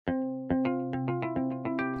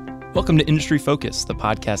Welcome to Industry Focus, the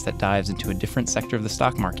podcast that dives into a different sector of the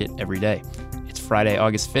stock market every day. It's Friday,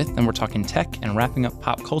 August 5th, and we're talking tech and wrapping up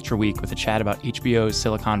Pop Culture Week with a chat about HBO's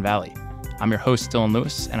Silicon Valley. I'm your host, Dylan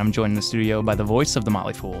Lewis, and I'm joined in the studio by the voice of the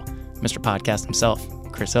Motley Fool, Mr. Podcast himself,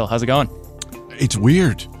 Chris Hill. How's it going? It's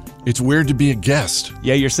weird. It's weird to be a guest.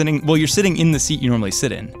 Yeah, you're sitting in the seat you normally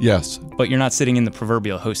sit in. Yes. But you're not sitting in the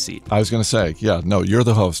proverbial host seat. I was going to say, no, you're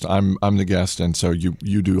the host. I'm the guest, and so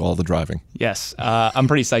you do all the driving. Yes. I'm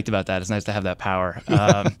pretty psyched about that. It's nice to have that power.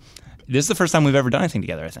 This is the first time we've ever done anything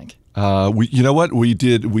together, I think. You know what? We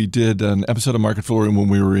did an episode of Market Foolery when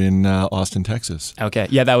we were in Austin, Texas. Okay.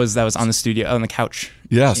 Yeah, that was on the couch.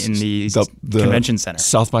 Yes. In the convention center.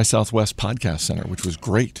 South by Southwest Podcast Center, which was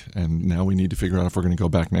great. And now we need to figure out if we're going to go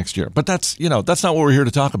back next year. But that's not what we're here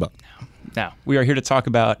to talk about. No. We are here to talk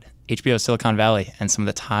about HBO Silicon Valley and some of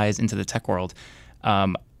the ties into the tech world.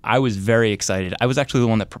 I was very excited. I was actually the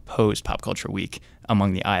one that proposed Pop Culture Week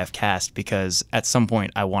among the IF cast because at some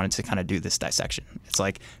point I wanted to kind of do this dissection. It's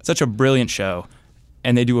like such a brilliant show,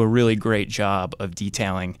 and they do a really great job of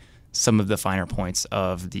detailing some of the finer points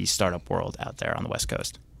of the startup world out there on the West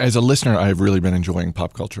Coast. As a listener, I've really been enjoying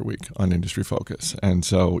Pop Culture Week on Industry Focus. And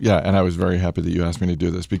so, and I was very happy that you asked me to do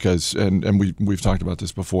this because, and we've talked about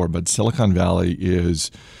this before, but Silicon Valley is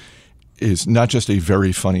not just a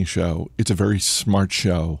very funny show, it's a very smart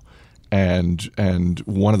show. And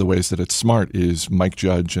one of the ways that it's smart is Mike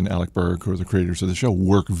Judge and Alec Berg, who are the creators of the show,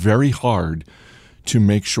 work very hard to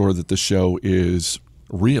make sure that the show is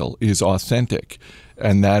real, is authentic.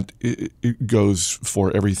 And that it goes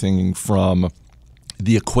for everything from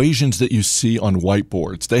the equations that you see on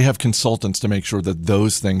whiteboards. They have consultants to make sure that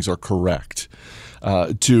those things are correct,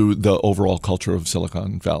 to the overall culture of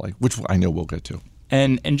Silicon Valley, which I know we'll get to.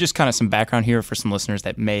 And just kind of some background here for some listeners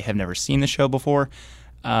that may have never seen the show before.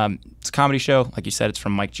 It's a comedy show. Like you said, it's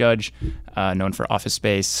from Mike Judge, known for Office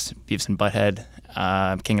Space, Beavis and Butthead,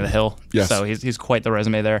 King of the Hill. Yes. So he's quite the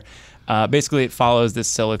resume there. Basically, it follows this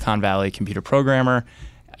Silicon Valley computer programmer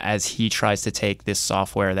as he tries to take this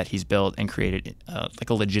software that he's built and create it like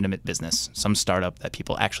a legitimate business, some startup that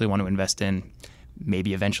people actually want to invest in,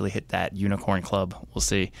 maybe eventually hit that unicorn club. We'll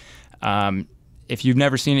see. If you've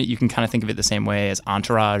never seen it, you can kind of think of it the same way as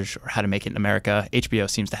Entourage or How to Make It in America. HBO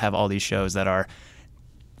seems to have all these shows that are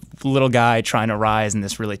little guy trying to rise in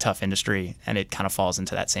this really tough industry, and it kind of falls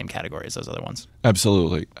into that same category as those other ones.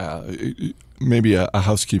 Absolutely. Maybe a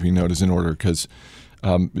housekeeping note is in order because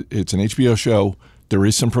it's an HBO show. There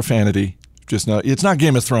is some profanity. It's not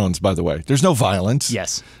Game of Thrones, by the way. There's no violence.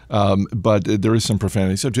 Yes. But there is some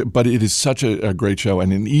profanity. But it is such a great show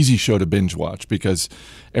and an easy show to binge watch because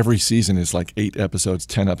every season is like 8 episodes,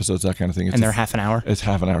 10 episodes, that kind of thing. And they're half an hour? It's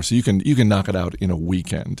half an hour. So you can knock it out in a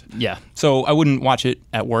weekend. Yeah. So I wouldn't watch it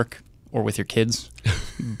at work or with your kids.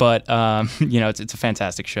 But, it's a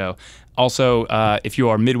fantastic show. Also, if you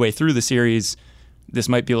are midway through the series, this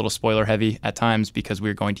might be a little spoiler heavy at times because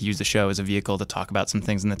we're going to use the show as a vehicle to talk about some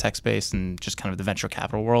things in the tech space and just kind of the venture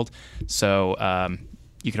capital world. So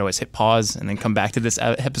you can always hit pause and then come back to this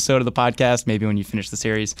episode of the podcast, maybe when you finish the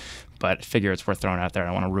series. But I figure it's worth throwing out there. I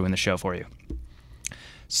don't want to ruin the show for you.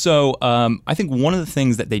 So I think one of the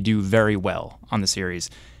things that they do very well on the series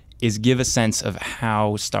is give a sense of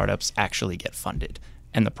how startups actually get funded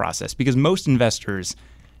and the process. Because most investors,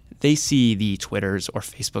 they see the Twitters or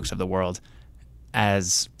Facebooks of the world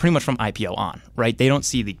as pretty much from IPO on, right? They don't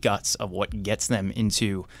see the guts of what gets them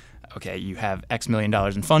into, okay, you have X million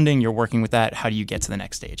dollars in funding, you're working with that, how do you get to the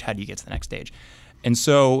next stage? How do you get to the next stage? And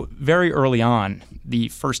so very early on, the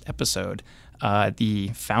first episode,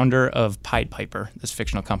 the founder of Pied Piper, this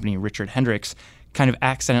fictional company, Richard Hendricks, kind of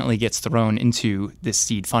accidentally gets thrown into this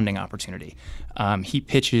seed funding opportunity. He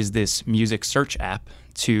pitches this music search app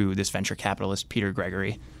to this venture capitalist, Peter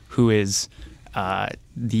Gregory, who is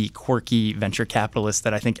the quirky venture capitalist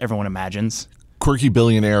that I think everyone imagines. Quirky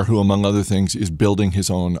billionaire who, among other things, is building his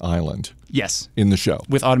own island. Yes. In the show.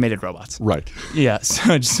 With automated robots. Right. Yeah,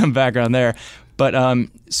 so just some background there. But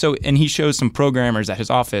and he shows some programmers at his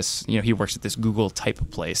office. He works at this Google type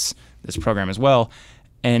of place, this program as well.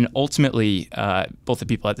 And ultimately, both the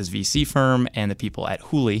people at this VC firm and the people at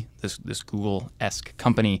Hooli, this Google-esque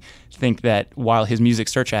company, think that while his music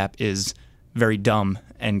search app is very dumb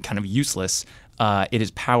and kind of useless, it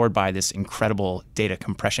is powered by this incredible data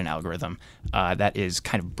compression algorithm that is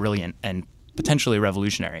kind of brilliant and potentially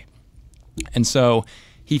revolutionary. And so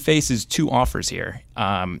he faces 2 offers here,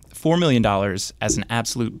 $4 million as an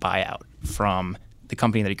absolute buyout from the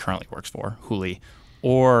company that he currently works for, Hooli,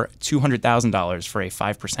 or $200,000 for a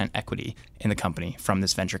 5% equity in the company from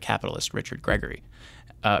this venture capitalist, Peter Gregory.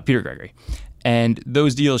 And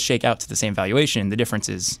those deals shake out to the same valuation. The difference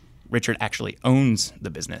is Richard actually owns the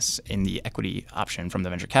business in the equity option from the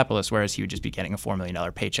venture capitalist, whereas he would just be getting a $4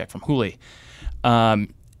 million paycheck from Hooli.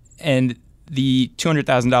 And the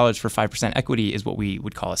 $200,000 for 5% equity is what we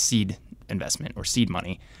would call a seed investment or seed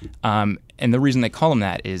money. And the reason they call them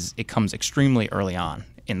that is it comes extremely early on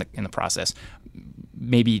in the process.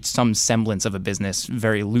 Maybe some semblance of a business,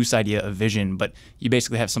 very loose idea of vision, but you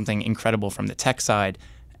basically have something incredible from the tech side,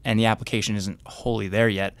 and the application isn't wholly there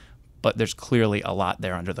yet, but there's clearly a lot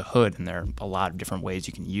there under the hood, and there are a lot of different ways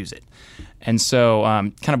you can use it. And so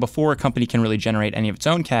kind of before a company can really generate any of its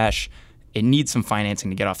own cash, it needs some financing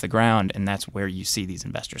to get off the ground, and that's where you see these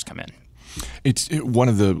investors come in. It's one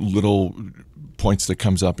of the little points that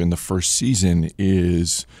comes up in the first season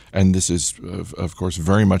is, and this is, of course,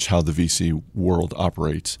 very much how the VC world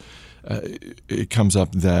operates, it comes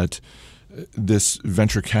up that this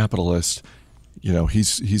venture capitalist,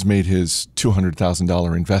 he's made his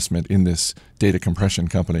 $200,000 investment in this data compression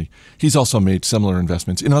company. He's also made similar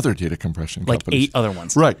investments in other data compression companies. Like 8 other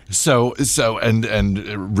ones. Right. So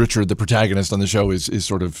and Richard, the protagonist on the show, is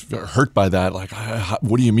sort of hurt by that. Like,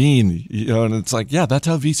 what do you mean? And it's like, yeah, that's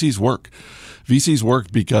how VCs work. VCs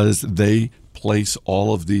work because they place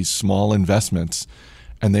all of these small investments,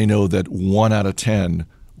 and they know that 1 out of 10,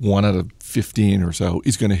 1 out of 15 or so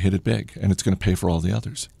is going to hit it big, and it's going to pay for all the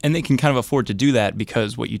others. And they can kind of afford to do that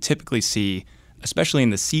because what you typically see, especially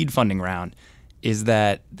in the seed funding round, is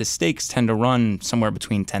that the stakes tend to run somewhere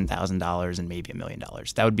between $10,000 and maybe $1 million.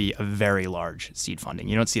 That would be a very large seed funding.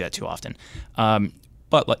 You don't see that too often.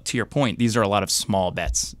 But to your point, these are a lot of small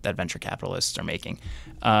bets that venture capitalists are making.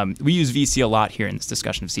 We use VC a lot here in this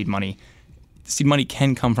discussion of seed money. Seed money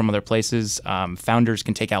can come from other places. Founders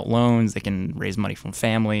can take out loans. They can raise money from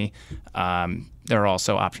family. There are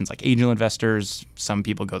also options like angel investors. Some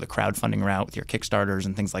people go the crowdfunding route with your Kickstarters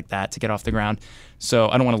and things like that to get off the ground. So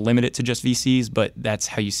I don't want to limit it to just VCs, but that's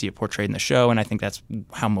how you see it portrayed in the show, and I think that's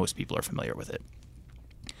how most people are familiar with it.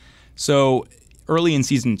 So early in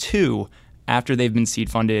season 2, after they've been seed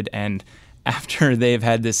funded and after they've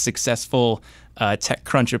had this successful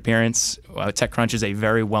TechCrunch appearance, TechCrunch is a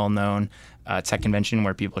very well-known tech convention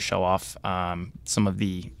where people show off some of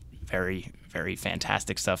the very, very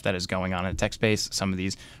fantastic stuff that is going on in the tech space, some of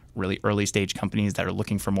these really early stage companies that are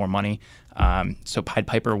looking for more money. So Pied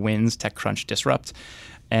Piper wins TechCrunch Disrupt,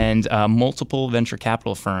 and multiple venture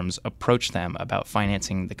capital firms approach them about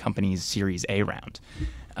financing the company's Series A round.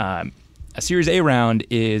 A Series A round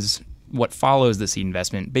is what follows the seed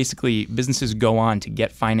investment. Basically, businesses go on to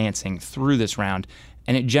get financing through this round,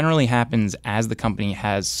 and it generally happens as the company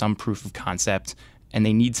has some proof of concept and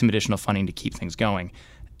they need some additional funding to keep things going.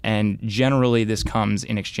 And generally, this comes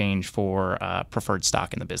in exchange for preferred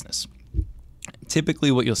stock in the business.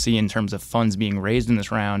 Typically, what you'll see in terms of funds being raised in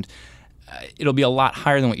this round, it'll be a lot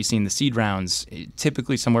higher than what you see in the seed rounds,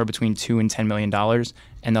 typically somewhere between $2 and $10 million,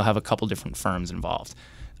 and they'll have a couple different firms involved.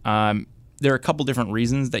 There are a couple different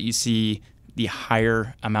reasons that you see the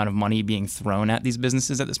higher amount of money being thrown at these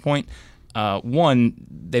businesses at this point. One,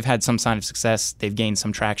 they've had some sign of success. They've gained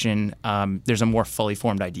some traction. There's a more fully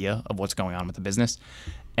formed idea of what's going on with the business.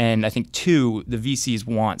 And I think, 2, the VCs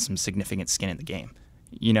want some significant skin in the game.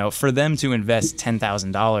 For them to invest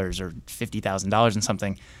 $10,000 or $50,000 in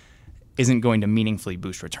something isn't going to meaningfully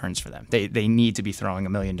boost returns for them. They need to be throwing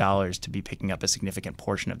 $1 million to be picking up a significant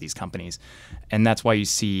portion of these companies. And that's why you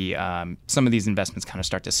see some of these investments kind of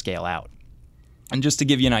start to scale out. And just to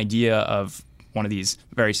give you an idea of one of these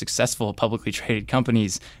very successful publicly traded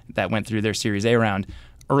companies that went through their Series A round,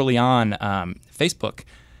 early on, Facebook,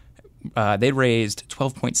 they raised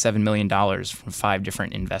 $12.7 million from 5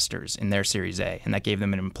 different investors in their Series A, and that gave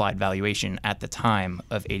them an implied valuation at the time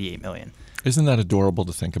of $88 million. Isn't that adorable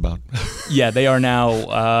to think about? Yeah, they are now,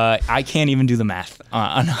 I can't even do the math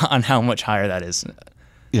on how much higher that is.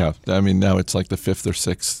 Yeah, I mean, now it's like the 5th or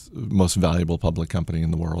 6th most valuable public company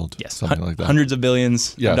in the world. Yes, something like that. Hundreds of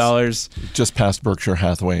billions of dollars. Just past Berkshire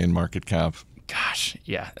Hathaway in market cap. Gosh,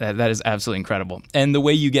 yeah, that is absolutely incredible. And the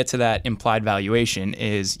way you get to that implied valuation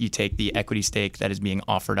is you take the equity stake that is being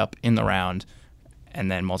offered up in the round and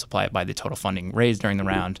then multiply it by the total funding raised during the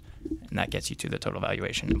round, and that gets you to the total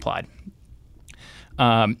valuation implied.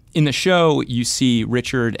 In the show, you see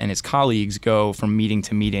Richard and his colleagues go from meeting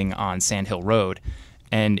to meeting on Sand Hill Road.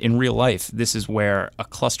 And in real life, this is where a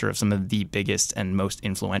cluster of some of the biggest and most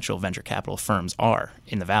influential venture capital firms are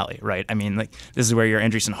in the Valley, right? I mean, like, this is where your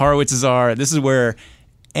Andreessen Horowitzes are. This is where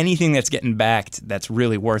anything that's getting backed that's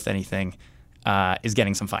really worth anything is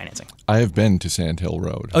getting some financing. I have been to Sand Hill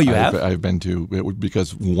Road. Oh, you have? I've been to it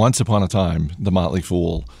because once upon a time, the Motley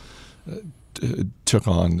Fool took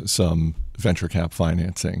on some venture cap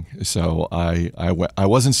financing. So I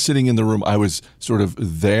wasn't sitting in the room. I was sort of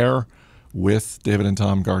there with David and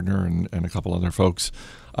Tom Gardner and a couple other folks.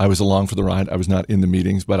 I was along for the ride. I was not in the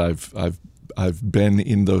meetings, but I've been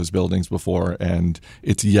in those buildings before, and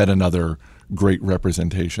it's yet another great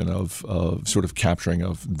representation of sort of capturing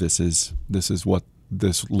of this is what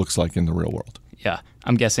this looks like in the real world. Yeah,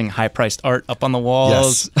 I'm guessing high-priced art up on the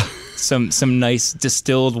walls. Yes. some nice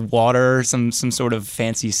distilled water, some sort of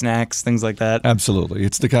fancy snacks, things like that. Absolutely.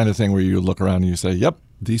 It's the kind of thing where you look around and you say, yep,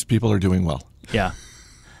 these people are doing well. Yeah.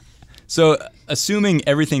 So assuming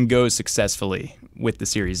everything goes successfully with the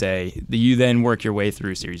Series A, you then work your way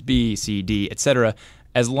through Series B, C, D, et cetera,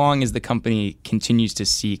 as long as the company continues to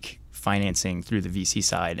seek financing through the VC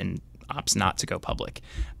side and opts not to go public.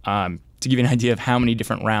 To give you an idea of how many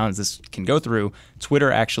different rounds this can go through,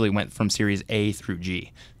 Twitter actually went from Series A through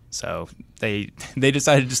G. So they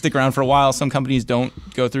decided to stick around for a while. Some companies don't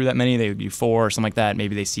go through that many. They would do 4 or something like that.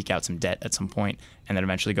 Maybe they seek out some debt at some point and then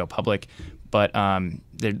eventually go public. But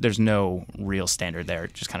there's no real standard there.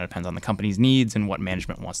 It just kind of depends on the company's needs and what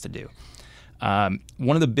management wants to do.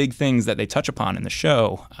 One of the big things that they touch upon in the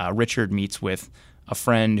show, Richard meets with a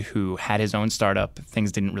friend who had his own startup.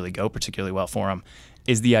 Things didn't really go particularly well for him,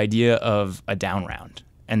 is the idea of a down round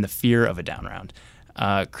and the fear of a down round.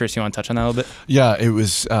 Chris, you want to touch on that a little bit? Yeah, it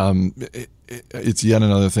was. It's yet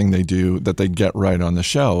another thing they do that they get right on the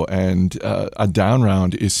show. And a down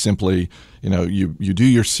round is simply, you do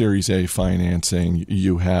your Series A financing,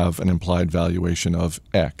 you have an implied valuation of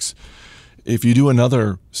X. If you do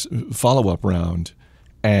another follow-up round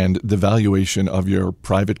and the valuation of your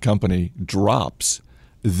private company drops,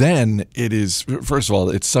 then it is, first of all,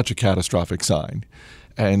 it's such a catastrophic sign.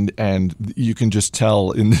 And you can just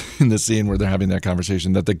tell in the scene where they're having that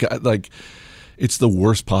conversation that the guy, it's the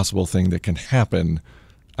worst possible thing that can happen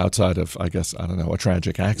outside of, I guess, I don't know, a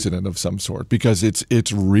tragic accident of some sort, because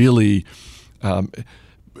it's really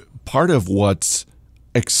part of what's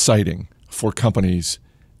exciting for companies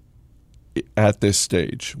at this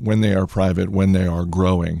stage when they are private, when they are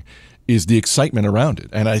growing, is the excitement around it.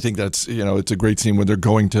 And I think that's, it's a great scene when they're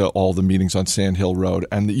going to all the meetings on Sand Hill Road,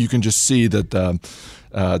 and you can just see that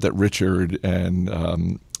that Richard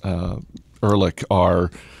and Ehrlich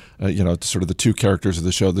are, sort of the two characters of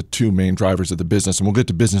the show, the two main drivers of the business. And we'll get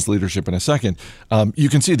to business leadership in a second. You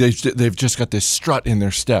can see they've just got this strut in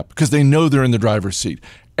their step because they know they're in the driver's seat.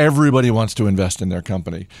 Everybody wants to invest in their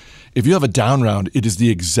company. If you have a down round, it is the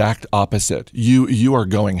exact opposite. You are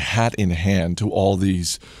going hat in hand to all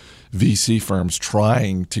these VC firms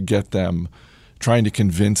trying to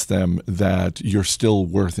convince them that you're still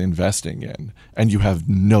worth investing in, and you have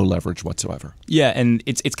no leverage whatsoever. Yeah, and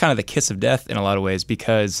it's kind of the kiss of death in a lot of ways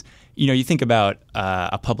because, you think about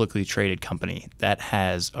a publicly traded company that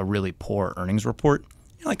has a really poor earnings report.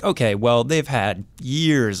 You're like, okay, well, they've had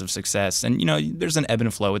years of success, and, there's an ebb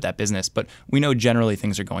and flow with that business, but we know generally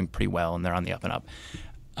things are going pretty well and they're on the up and up.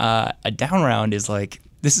 A down round is like,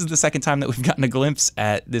 this is the second time that we've gotten a glimpse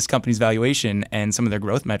at this company's valuation and some of their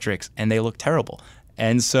growth metrics, and they look terrible.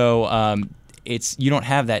 And so you don't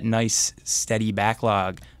have that nice, steady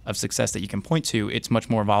backlog of success that you can point to. It's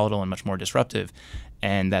much more volatile and much more disruptive,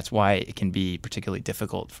 and that's why it can be particularly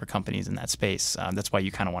difficult for companies in that space. That's why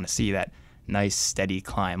you kind of want to see that nice, steady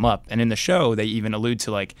climb up. And in the show, they even allude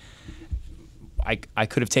to, like, I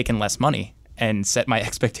could have taken less money and set my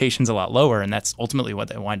expectations a lot lower, and that's ultimately what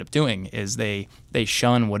they wind up doing is they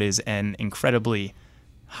shun what is an incredibly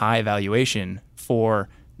high valuation for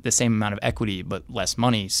the same amount of equity but less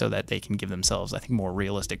money so that they can give themselves, I think, more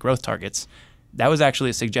realistic growth targets. That was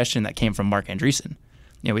actually a suggestion that came from Mark Andreessen.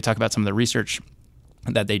 We talk about some of the research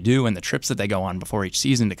that they do and the trips that they go on before each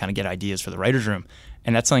season to kind of get ideas for the writer's room,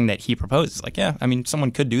 and that's something that he proposes. Like, yeah, I mean,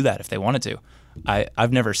 someone could do that if they wanted to.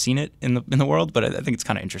 I've never seen it in the world, but I think it's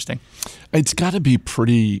kind of interesting. It's got to be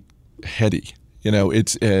pretty heady.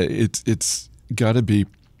 It's got to be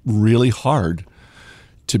really hard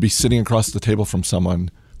to be sitting across the table from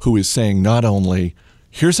someone who is saying not only,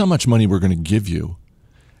 here's how much money we're going to give you,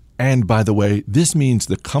 and by the way, this means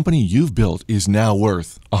the company you've built is now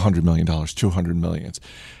worth $100 million, $200 million.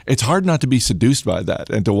 It's hard not to be seduced by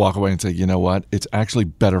that and to walk away and say, you know what, it's actually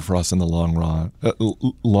better for us in the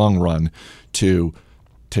long run to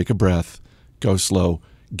take a breath, go slow,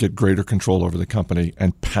 get greater control over the company,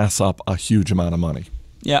 and pass up a huge amount of money.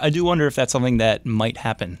 Yeah, I do wonder if that's something that might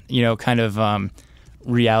happen, kind of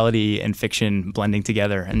reality and fiction blending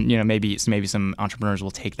together. And, maybe some entrepreneurs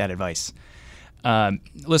will take that advice.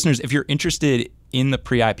 Listeners, if you're interested in the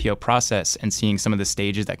pre-IPO process and seeing some of the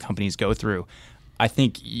stages that companies go through, I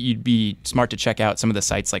think you'd be smart to check out some of the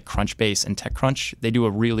sites like Crunchbase and TechCrunch. They do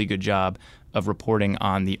a really good job of reporting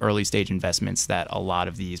on the early stage investments that a lot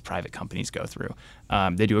of these private companies go through.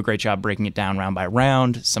 They do a great job breaking it down round by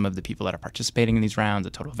round, some of the people that are participating in these rounds,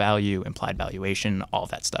 the total value, implied valuation, all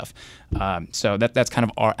of that stuff. So that's kind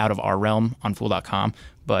of out of our realm on Fool.com,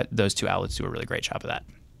 but those two outlets do a really great job of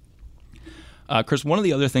that. Chris, one of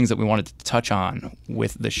the other things that we wanted to touch on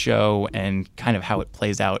with the show and kind of how it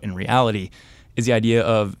plays out in reality is the idea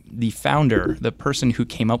of the founder, the person who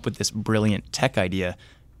came up with this brilliant tech idea,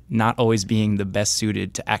 not always being the best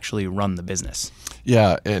suited to actually run the business.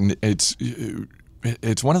 Yeah, and it's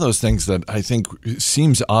one of those things that I think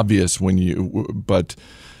seems obvious but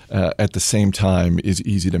at the same time is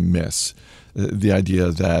easy to miss. The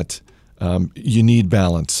idea that you need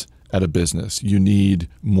balance at a business. You need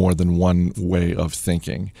more than one way of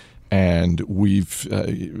thinking. And we've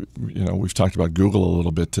talked about Google a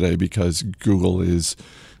little bit today because Google is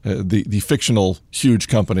the fictional huge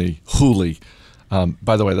company, Hooli.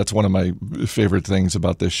 By the way, that's one of my favorite things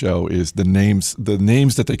about this show is the names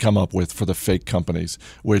that they come up with for the fake companies,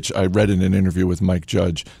 which I read in an interview with Mike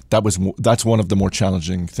Judge. That's one of the more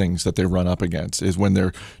challenging things that they run up against is when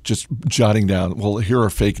they're just jotting down, well, here are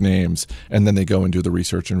fake names, and then they go and do the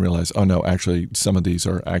research and realize, oh no, actually some of these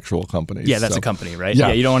are actual companies. Yeah, that's a company, right?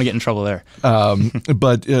 Yeah, you don't want to get in trouble there.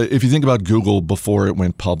 But if you think about Google before it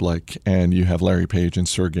went public, and you have Larry Page and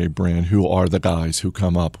Sergey Brin, who are the guys who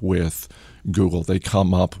come up with Google. They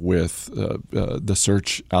come up with the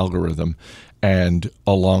search algorithm, and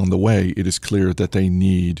along the way, it is clear that they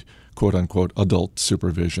need quote-unquote adult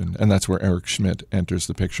supervision, and that's where Eric Schmidt enters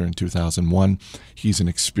the picture in 2001. He's an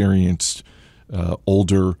experienced,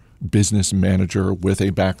 older business manager with a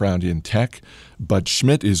background in tech, but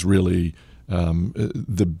Schmidt is really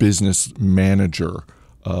the business manager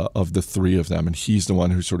of the three of them, and he's the one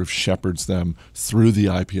who sort of shepherds them through the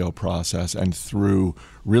IPO process and through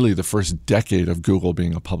really the first decade of Google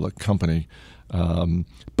being a public company.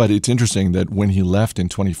 But it's interesting that when he left in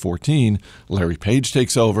 2014, Larry Page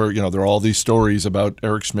takes over. There are all these stories about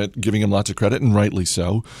Eric Schmidt giving him lots of credit, and rightly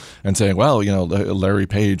so, and saying, well, Larry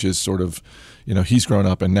Page is sort of, he's grown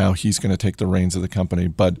up and now he's going to take the reins of the company.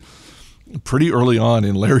 But pretty early on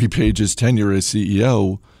in Larry Page's tenure as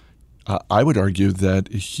CEO, I would argue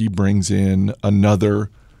that he brings in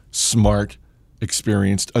another smart,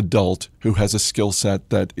 experienced adult who has a skill set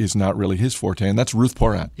that is not really his forte, and that's Ruth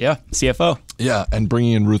Porat. Yeah, CFO. Yeah, and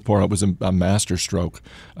bringing in Ruth Porat was a masterstroke.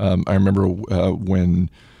 I remember when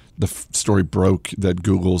the story broke that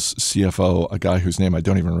Google's CFO, a guy whose name I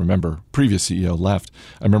don't even remember, previous CEO, left.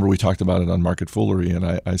 I remember we talked about it on Market Foolery, and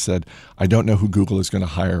I said, I don't know who Google is going to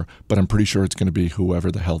hire, but I'm pretty sure it's going to be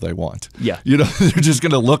whoever the hell they want. Yeah. They're just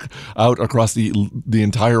going to look out across the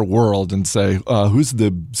entire world and say, who's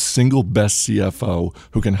the single best CFO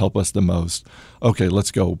who can help us the most? Okay,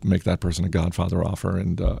 let's go make that person a Godfather offer,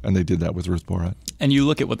 and they did that with Ruth Porat. And you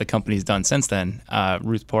look at what the company's done since then.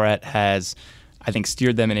 Ruth Porat has, I think,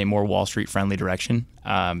 steered them in a more Wall Street friendly direction.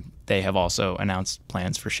 They have also announced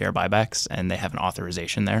plans for share buybacks, and they have an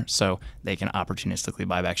authorization there, so they can opportunistically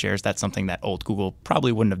buy back shares. That's something that old Google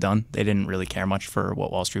probably wouldn't have done. They didn't really care much for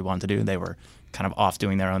what Wall Street wanted to do. They were kind of off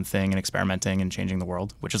doing their own thing and experimenting and changing the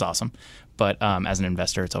world, which is awesome. But as an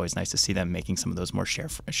investor, it's always nice to see them making some of those more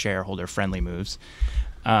shareholder friendly moves.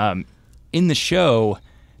 In the show,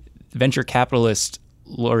 venture capitalist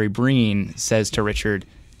Laurie Breen says to Richard,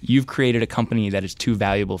 "You've created a company that is too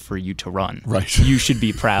valuable for you to run. Right. You should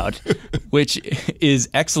be proud," which is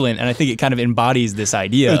excellent. And I think it kind of embodies this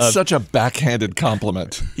idea. It's such a backhanded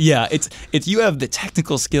compliment. Yeah. It's you have the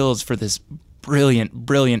technical skills for this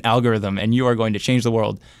brilliant algorithm, and you are going to change the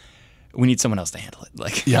world. We need someone else to handle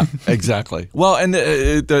it. Yeah, exactly. Well, and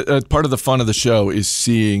part of the fun of the show is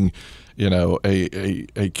seeing,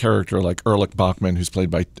 a character like Erlich Bachman, who's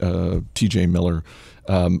played by T.J. Miller,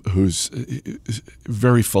 who's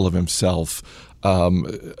very full of himself, a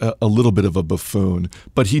little bit of a buffoon.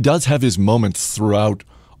 But he does have his moments throughout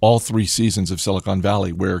all 3 seasons of Silicon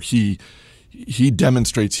Valley where he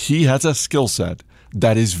demonstrates he has a skill set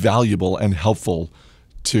that is valuable and helpful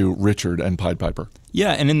to Richard and Pied Piper.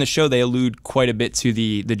 Yeah, and in the show they allude quite a bit to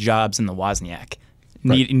the Jobs and the Wozniak,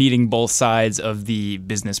 right, needing both sides of the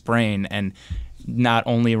business brain and not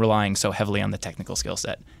only relying so heavily on the technical skill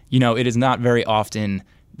set. It is not very often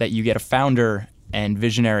that you get a founder and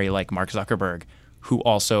visionary like Mark Zuckerberg who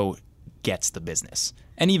also gets the business.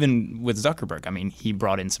 And even with Zuckerberg, I mean, he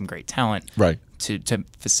brought in some great talent, right, to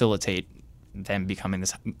facilitate them becoming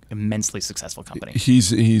this immensely successful company.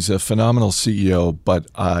 He's a phenomenal CEO, but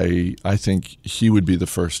I think he would be the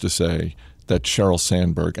first to say that Sheryl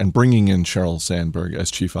Sandberg, and bringing in Sheryl Sandberg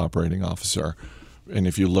as chief operating officer, and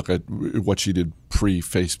if you look at what she did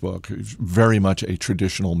pre-Facebook, very much a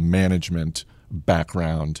traditional management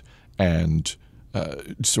background and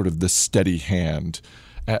sort of the steady hand.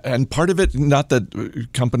 And part of it, not that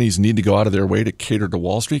companies need to go out of their way to cater to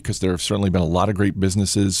Wall Street, because there have certainly been a lot of great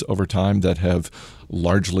businesses over time that have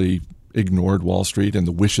largely ignored Wall Street and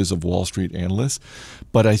the wishes of Wall Street analysts.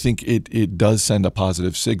 But I think it does send a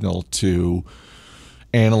positive signal to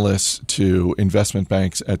analysts, to investment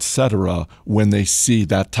banks, et cetera, when they see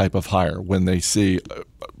that type of hire, when they see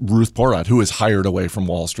Ruth Porat, who is hired away from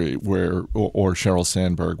Wall Street, or Sheryl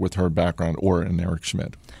Sandberg with her background, or an Eric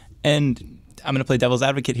Schmidt. And I'm going to play devil's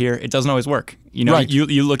advocate here. It doesn't always work. Right.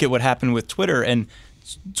 You look at what happened with Twitter, and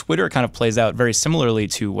Twitter kind of plays out very similarly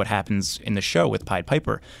to what happens in the show with Pied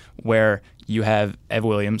Piper, where you have Ev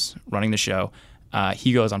Williams running the show.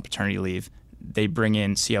 He goes on paternity leave. They bring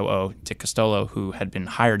in COO Dick Costolo, who had been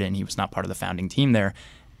hired in. He was not part of the founding team there,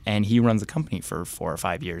 and he runs the company for 4 or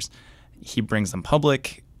 5 years. He brings them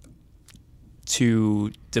public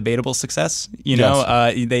to debatable success.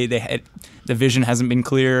 They had, the vision hasn't been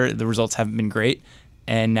clear, the results haven't been great,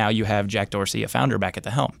 and now you have Jack Dorsey, a founder, back at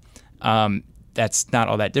the helm. That's not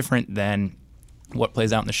all that different than what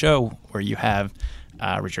plays out in the show, where you have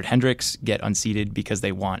Richard Hendricks get unseated because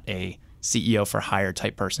they want a CEO for hire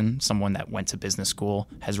type person, someone that went to business school,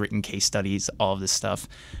 has written case studies, all of this stuff.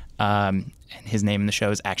 And his name in the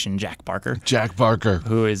show is Action Jack Barker. Jack Barker.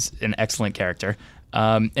 Who is an excellent character.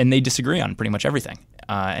 And they disagree on pretty much everything.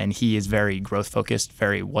 And he is very growth focused,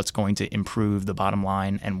 very what's going to improve the bottom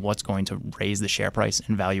line and what's going to raise the share price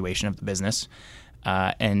and valuation of the business.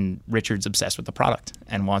 And Richard's obsessed with the product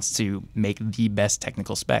and wants to make the best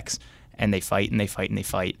technical specs. And they fight and they fight and they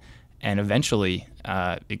fight. And eventually,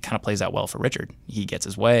 it kind of plays out well for Richard. He gets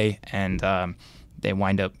his way, and they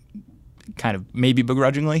wind up kind of maybe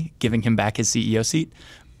begrudgingly giving him back his CEO seat.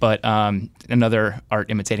 But another art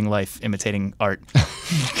imitating life, imitating art,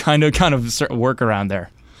 kind of work around there.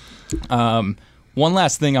 One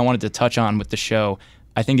last thing I wanted to touch on with the show,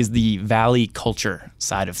 I think, is the Valley culture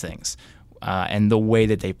side of things and the way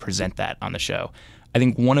that they present that on the show. I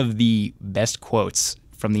think one of the best quotes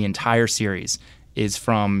from the entire series is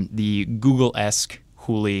from the Google-esque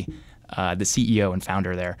Hooli, the CEO and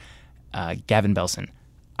founder there, Gavin Belson.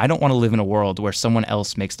 I don't want to live in a world where someone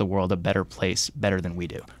else makes the world a better place better than we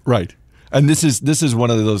do. Right. And this is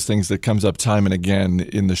one of those things that comes up time and again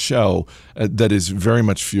in the show that is very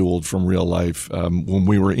much fueled from real life. When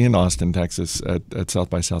we were in Austin, Texas at South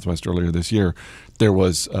by Southwest earlier this year, there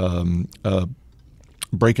was a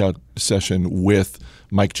breakout session with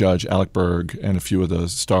Mike Judge, Alec Berg, and a few of the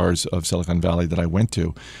stars of Silicon Valley that I went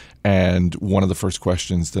to. And one of the first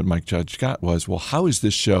questions that Mike Judge got was, well, how is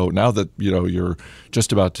this show, now that you're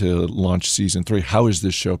just about to launch season 3, how is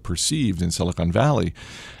this show perceived in Silicon Valley?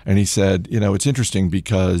 And he said, it's interesting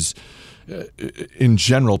because in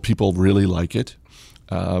general, people really like it.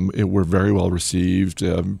 We're very well received.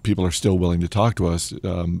 People are still willing to talk to us.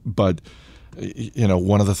 But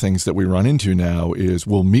one of the things that we run into now is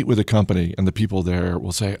we'll meet with a company and the people there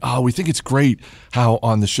will say, oh, we think it's great how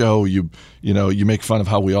on the show you make fun of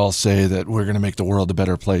how we all say that we're going to make the world a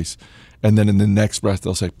better place. And then in the next breath,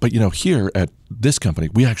 they'll say, but here at this company,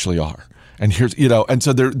 we actually are. And here's, and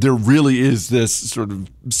so there really is this sort of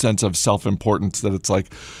sense of self-importance that it's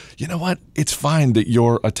like, you know what? It's fine that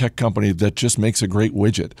you're a tech company that just makes a great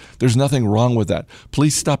widget. There's nothing wrong with that.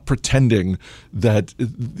 Please stop pretending that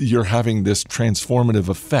you're having this transformative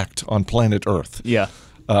effect on planet Earth. Yeah.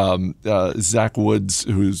 Zach Woods,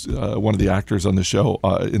 who's one of the actors on the show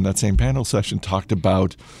in that same panel session, talked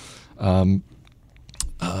about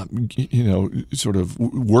sort of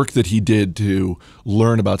work that he did to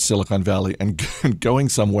learn about Silicon Valley and going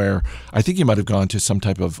somewhere. I think he might have gone to some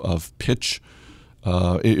type of pitch.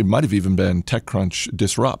 It might have even been TechCrunch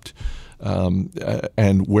Disrupt,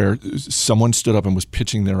 and where someone stood up and was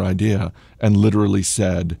pitching their idea and literally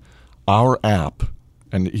said, our app,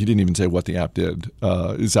 and he didn't even say what the app did.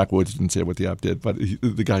 Zach Woods didn't say what the app did, but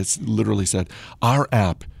the guy literally said, our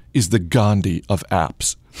app is the Gandhi of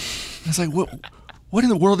apps. I was like, what in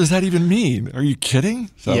the world does that even mean? Are you kidding?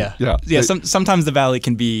 So, yeah. Sometimes the Valley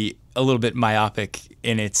can be a little bit myopic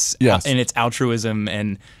in its altruism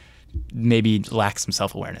and maybe lacks some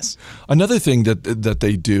self-awareness. Another thing that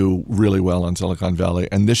they do really well on Silicon Valley,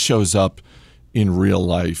 and this shows up in real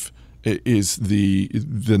life, is the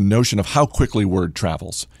notion of how quickly word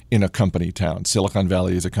travels in a company town. Silicon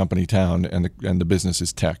Valley is a company town, and the business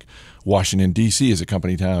is tech. Washington, D.C. is a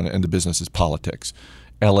company town, and the business is politics.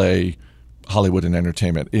 L.A., Hollywood, and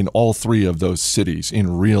entertainment. In all three of those cities,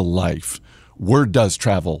 in real life, word does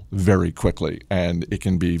travel very quickly, and it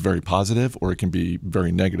can be very positive or it can be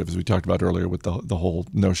very negative, as we talked about earlier with the whole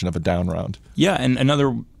notion of a down round. Yeah, and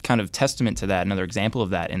another kind of testament to that, another example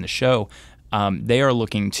of that in the show, they are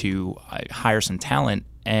looking to hire some talent,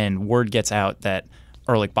 and word gets out that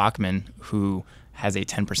Erlich Bachman, who has a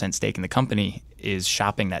 10% stake in the company, is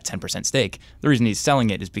shopping that 10% stake. The reason he's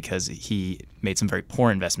selling it is because he made some very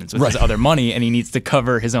poor investments with his other money, and he needs to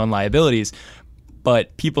cover his own liabilities.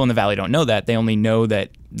 But people in the Valley don't know that. They only know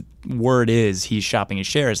that word is he's shopping his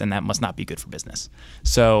shares, and that must not be good for business.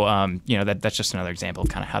 So, that's just another example of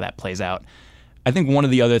kind of how that plays out. I think one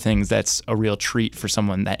of the other things that's a real treat for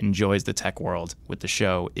someone that enjoys the tech world with the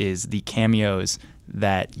show is the cameos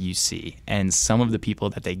that you see and some of the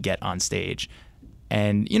people that they get on stage.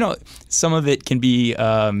 And, some of it can be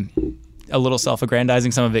a little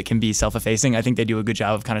self-aggrandizing. Some of it can be self-effacing. I think they do a good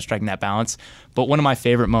job of kind of striking that balance. But one of my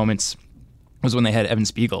favorite moments was when they had Evan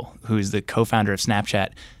Spiegel, who is the co-founder of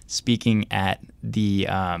Snapchat, speaking at the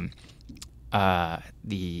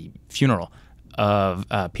funeral of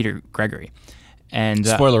Peter Gregory. And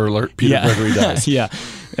spoiler alert: Peter Gregory dies. Yeah,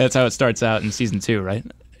 that's how it starts out in season 2, right?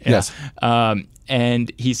 Yeah. Yes.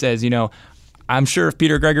 And he says, I'm sure if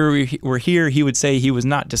Peter Gregory were here, he would say he was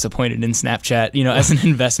not disappointed in Snapchat, as an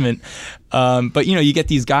investment. But you get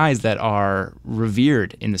these guys that are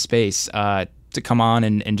revered in the space to come on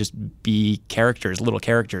and just be little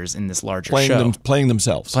characters in this larger show. Playing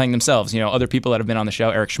themselves. Other people that have been on the show,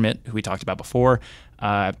 Eric Schmidt, who we talked about before,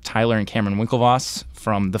 Tyler and Cameron Winklevoss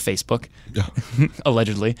from the Facebook,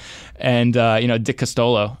 allegedly, and Dick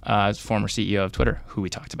Costolo, former CEO of Twitter, who we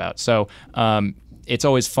talked about. So it's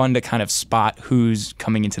always fun to kind of spot who's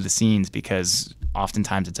coming into the scenes because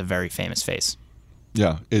oftentimes it's a very famous face.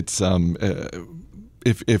 Yeah, it's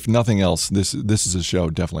if nothing else, this is a show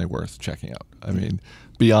definitely worth checking out. I mean,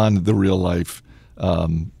 beyond the real life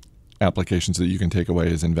applications that you can take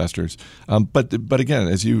away as investors, but again,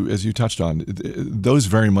 as you touched on, those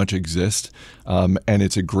very much exist, and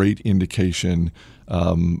it's a great indication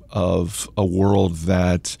of a world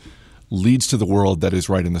that leads to the world that is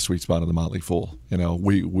right in the sweet spot of the Motley Fool.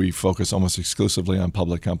 We focus almost exclusively on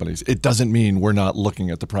public companies. It doesn't mean we're not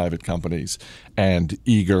looking at the private companies and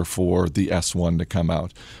eager for the S1 to come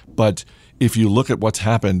out. But if you look at what's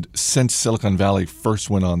happened since Silicon Valley first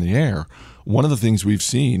went on the air, one of the things we've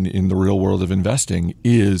seen in the real world of investing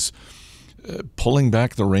is pulling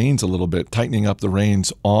back the reins a little bit, tightening up the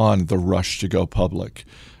reins on the rush to go public.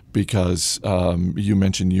 Because you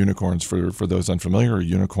mentioned unicorns. For those unfamiliar, a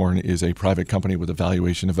unicorn is a private company with a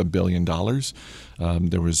valuation of $1 billion.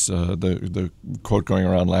 There was the quote going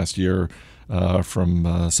around last year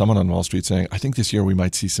from someone on Wall Street saying, "I think this year we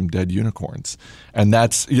might see some dead unicorns," and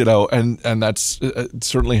that's and that's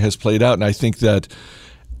certainly has played out. And I think that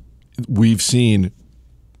we've seen,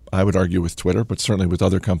 I would argue with Twitter, but certainly with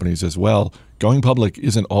other companies as well, going public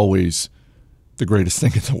isn't always the greatest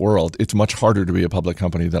thing in the world. It's much harder to be a public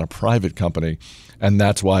company than a private company. And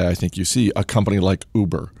that's why I think you see a company like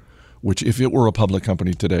Uber, which if it were a public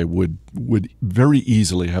company today would very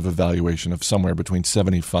easily have a valuation of somewhere between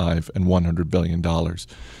 $75 and $100 billion.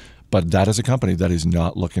 But that is a company that is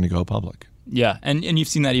not looking to go public. Yeah, and you've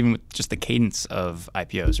seen that even with just the cadence of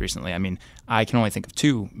IPOs recently. I mean, I can only think of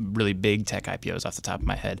 2 really big tech IPOs off the top of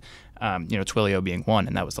my head. Twilio being one,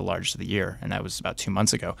 and that was the largest of the year, and that was about 2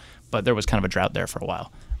 months ago. But there was kind of a drought there for a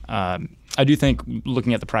while. I do think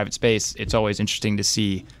looking at the private space, it's always interesting to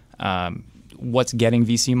see what's getting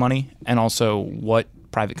VC money and also what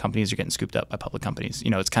private companies are getting scooped up by public companies.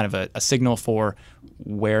 It's kind of a signal for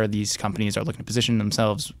where these companies are looking to position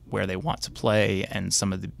themselves, where they want to play, and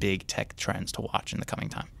some of the big tech trends to watch in the coming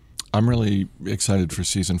time. I'm really excited for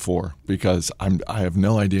season 4 because I have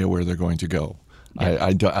no idea where they're going to go.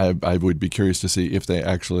 Yeah. I would be curious to see if they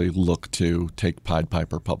actually look to take Pied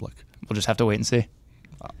Piper public. We'll just have to wait and see.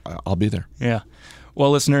 I'll be there. Yeah.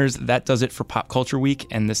 Well, listeners, that does it for Pop Culture Week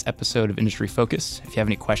and this episode of Industry Focus. If you have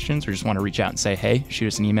any questions or just want to reach out and say hey, shoot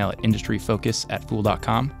us an email at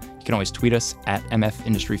industryfocus@fool.com. You can always tweet us at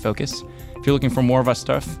MFIndustryFocus. If you're looking for more of our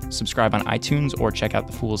stuff, subscribe on iTunes or check out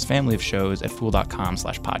the Fool's family of shows at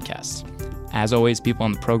fool.com/podcasts. As always, people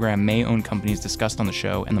on the program may own companies discussed on the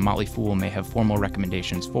show, and the Motley Fool may have formal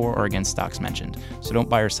recommendations for or against stocks mentioned, so don't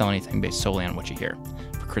buy or sell anything based solely on what you hear.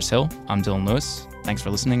 For Chris Hill, I'm Dylan Lewis. Thanks for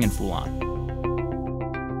listening, and Fool on.